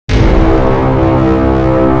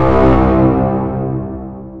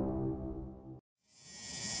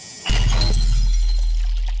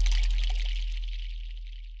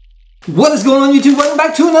What is going on YouTube? Welcome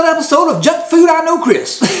back to another episode of Junk Food I Know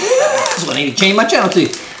Chris. That's what I need to change my channel to.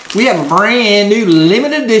 We have a brand new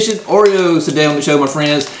limited edition Oreos today on the show, my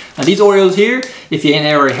friends. Now these Oreos here, if you ain't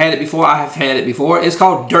ever had it before, I have had it before. It's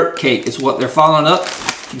called Dirt Cake. It's what they're following up.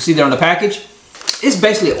 You can see there on the package. It's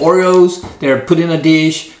basically Oreos. They're put in a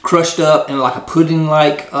dish, crushed up, and like a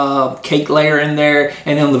pudding-like cake layer in there.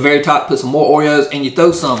 And then on the very top, put some more Oreos, and you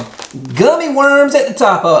throw some gummy worms at the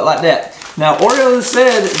top of it like that. Now, Oreos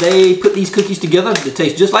said they put these cookies together to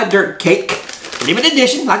taste just like Dirt Cake. Limited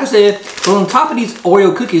edition, like I said. But on top of these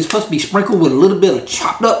Oreo cookies, it's supposed to be sprinkled with a little bit of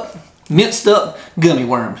chopped up, minced up gummy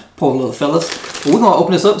worms. Poor little fellas. But we're going to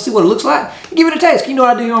open this up and see what it looks like and give it a taste. You know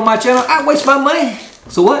what I do here on my channel. I waste my money.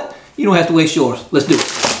 So what? You don't have to waste yours. Let's do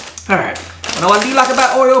it. Alright. You know what I do like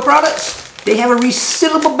about Oreo products? They have a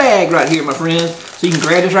resealable bag right here, my friends. So you can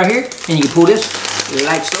grab this right here and you can pull this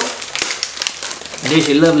like so. And there's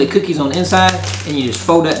your lovely cookies on the inside. And you just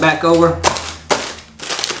fold that back over.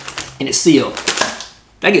 And it's sealed.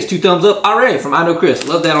 That gets 2 thumbs up already from I Know Chris.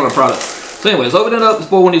 Love that on a product. So anyway, let's open it up and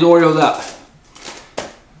pour one of these Oreos out.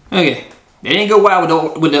 Okay. They didn't go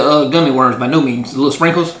wild with the gummy worms by no means. The little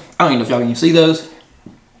sprinkles. I don't even know if y'all can see those.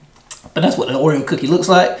 But that's what an Oreo cookie looks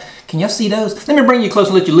like. Can y'all see those? Let me bring you close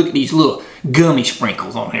and let you look at these little gummy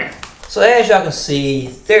sprinkles on here. So as y'all can see,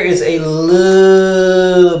 there is a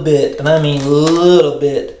little bit, and I mean little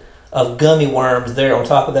bit, of gummy worms there on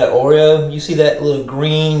top of that Oreo. You see that little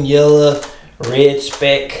green, yellow, red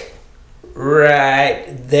speck right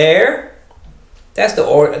there? That's the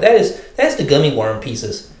Oreo. That's the gummy worm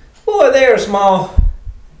pieces. Boy, they're small.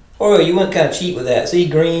 Oreo, you went kind of cheap with that. See,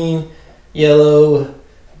 green, yellow,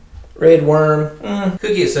 red worm.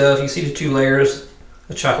 Cookie itself, you see the 2 layers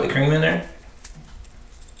of chocolate cream in there.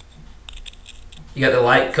 You got the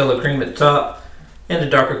light color cream at the top and the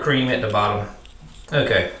darker cream at the bottom.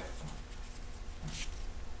 Okay.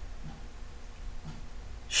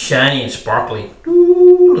 Shiny and sparkly.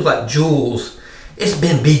 Ooh, looks like jewels. It's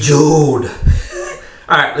been bejeweled.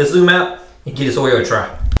 Alright, let's zoom out and give this Oreo a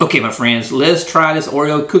try. Okay, my friends, let's try this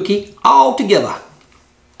Oreo cookie all together.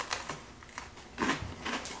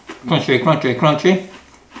 Crunchy, crunchy, crunchy.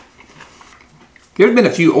 There's been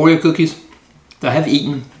a few Oreo cookies that I have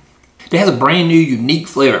eaten. It has a brand new, unique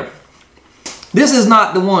flavor. This is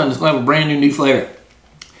not the one that's going to have a brand new flavor.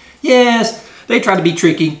 Yes, they try to be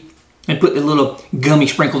tricky and put the little gummy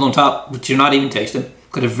sprinkles on top, which you're not even tasting,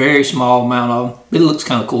 because a very small amount of them. But it looks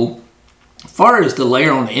kind of cool. As far as the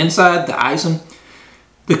layer on the inside, the icing,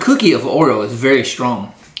 the cookie of Oreo is very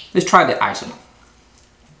strong. Let's try the icing.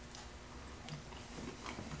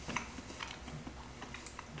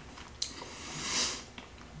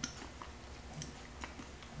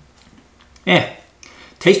 Yeah,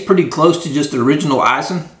 tastes pretty close to just the original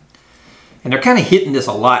icing, and they're kind of hitting this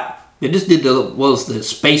a lot. They just did the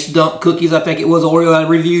Space Dunk cookies, I think it was, Oreo I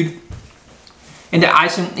reviewed. And the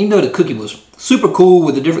icing, even though the cookie was super cool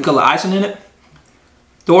with the different color icing in it,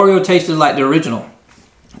 the Oreo tasted like the original.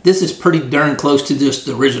 This is pretty darn close to just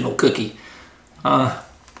the original cookie. The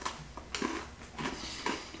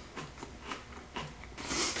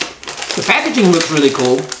packaging looks really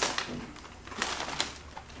cool.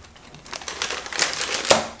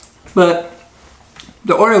 But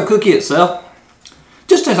the Oreo cookie itself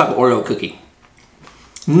just tastes like an Oreo cookie.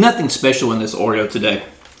 Nothing special in this Oreo today.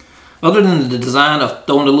 Other than the design of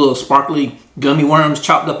throwing the little sparkly gummy worms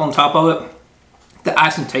chopped up on top of it, the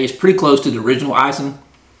icing tastes pretty close to the original icing.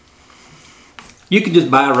 You could just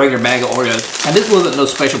buy a regular bag of Oreos. And this wasn't no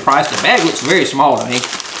special price. The bag looks very small to me.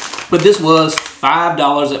 But this was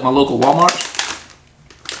 $5 at my local Walmart.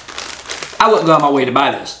 I wouldn't go on my way to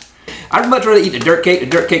buy this. I'd much rather eat the Dirt Cake. The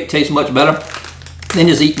Dirt Cake tastes much better than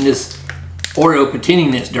just eating this Oreo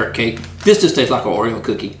pretending it's Dirt Cake. This just tastes like an Oreo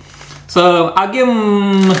cookie. So I'll give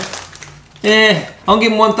them, I'll give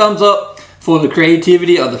them 1 thumbs up for the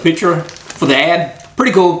creativity of the picture for the ad.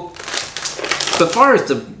 Pretty cool. But as far as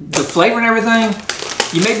the flavor and everything,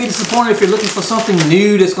 you may be disappointed if you're looking for something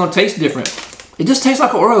new that's going to taste different. It just tastes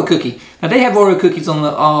like an Oreo cookie. Now they have Oreo cookies on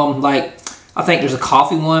the, I think there's a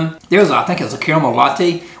coffee one. I think it's a caramel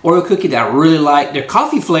latte Oreo cookie that I really like. Their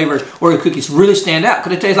coffee flavored Oreo cookies really stand out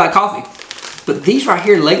because they taste like coffee. But these right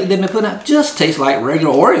here lately they've been putting out just taste like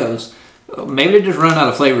regular Oreos. Maybe they just run out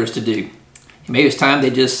of flavors to do. Maybe it's time they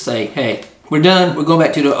just say, hey, we're done. We're going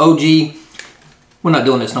back to the OG. We're not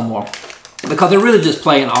doing this no more. Because they're really just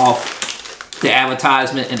playing off the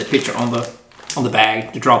advertisement and the picture on the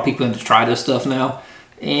bag to draw people in to try this stuff now.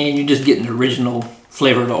 And you're just getting the original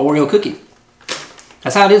flavor of the Oreo cookie.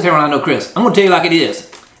 That's how it is here on I Know Chris. I'm going to tell you like it is.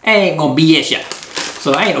 I ain't going to BS ya.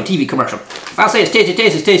 So I ain't no TV commercial. If I say it's tasty,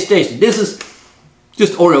 tasty, tasty, tasty, this is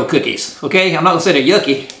just Oreo cookies, okay? I'm not gonna say they're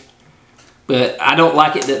yucky. But I don't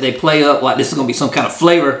like it that they play up like this is gonna be some kind of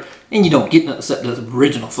flavor and you don't get nothing except the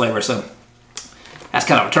original flavor. So that's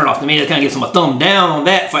kind of a turn off to me. That kind of gives them a thumb down on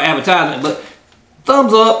that for advertisement. But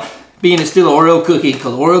thumbs up, being it's still an Oreo cookie,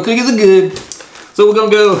 because Oreo cookies are good. So we're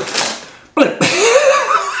gonna go flip.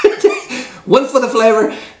 One for the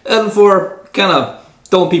flavor, other for kind of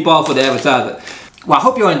throwing people off with the advertisement. Well, I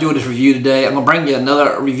hope y'all enjoyed this review today. I'm gonna bring you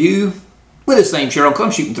another review with the same channel.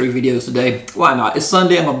 I'm shooting 3 videos today. Why not? It's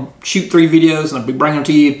Sunday. I'm gonna shoot 3 videos and I'll be bringing them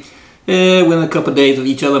to you within a couple of days of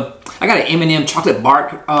each other. I got an M&M chocolate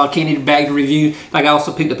bark candy bag to review. Like I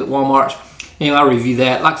also picked up at Walmart. And I'll review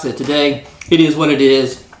that. Like I said, today, it is what it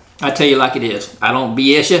is. I tell you like it is. I don't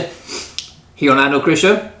BS you. Here on I Know Chris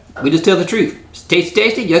Show, we just tell the truth. It's tasty,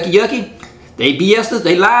 tasty, yucky, yucky. They BS'd us,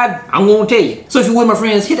 they lied, I'm gonna tell you. So if you would, my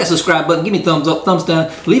friends, hit that subscribe button, give me a thumbs up, thumbs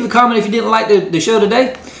down. Leave a comment if you didn't like the show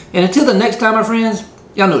today. And until the next time, my friends,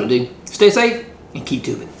 y'all know what to do. Stay safe and keep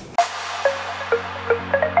tubing.